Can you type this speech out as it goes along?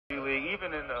League,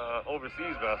 even in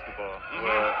overseas basketball,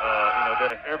 where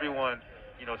that everyone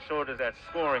shoulders that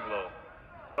scoring load.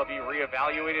 They'll be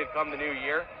reevaluated come the new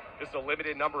year. Just a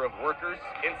limited number of workers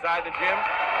inside the gym.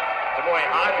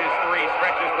 Hodge's three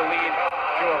stretches the lead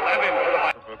to 11 for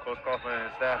the. For Coach Kaufman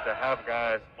and staff to have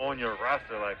guys on your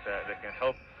roster like that can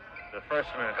help the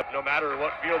freshmen. No matter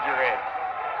what field you're in.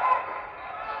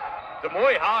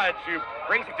 Hodge, who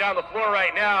brings it down the floor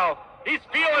right now. He's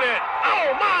feeling it.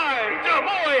 Oh my!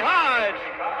 Hodge!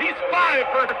 He's 5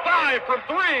 for 5 from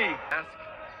 3.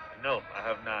 No, I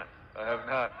have not.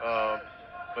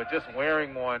 But just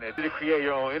wearing one, to create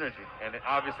your own energy. And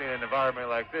obviously in an environment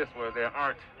like this where there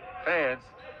aren't fans,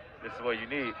 this is what you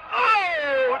need.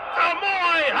 Oh!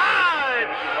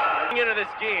 Hodge! Into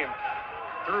this game,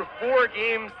 through 4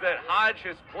 games that Hodge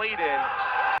has played in,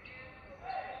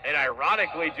 and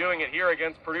ironically doing it here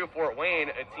against Purdue Fort Wayne,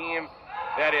 a team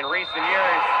that in recent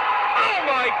years, oh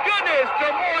my goodness,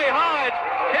 Hodge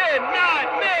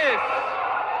cannot miss.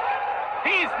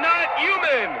 He's not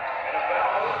human.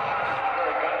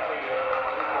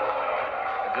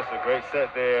 And just a great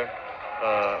set there.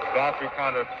 Godfrey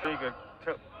kind of, you can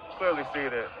clearly see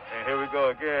that. And here we go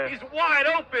again. He's wide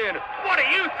open. What do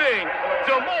you think,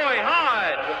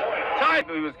 Hodge? I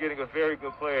knew he was getting a very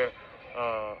good player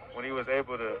when he was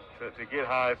able to get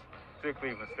highs to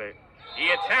Cleveland State. He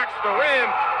attacks the rim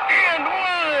and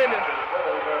one.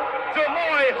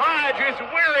 Hodge is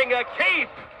wearing a cape.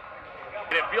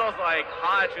 And it feels like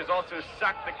Hodge has also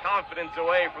sucked the confidence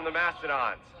away from the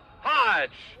Mastodons.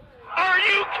 Hodge, are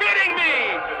you kidding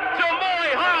me?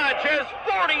 Hodge has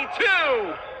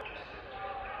 42.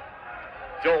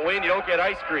 Don't win, you don't get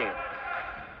ice cream.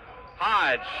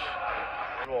 Hodge,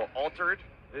 altered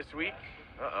this week.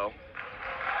 Uh-oh.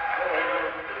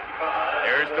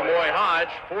 There's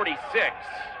Hodge, 46.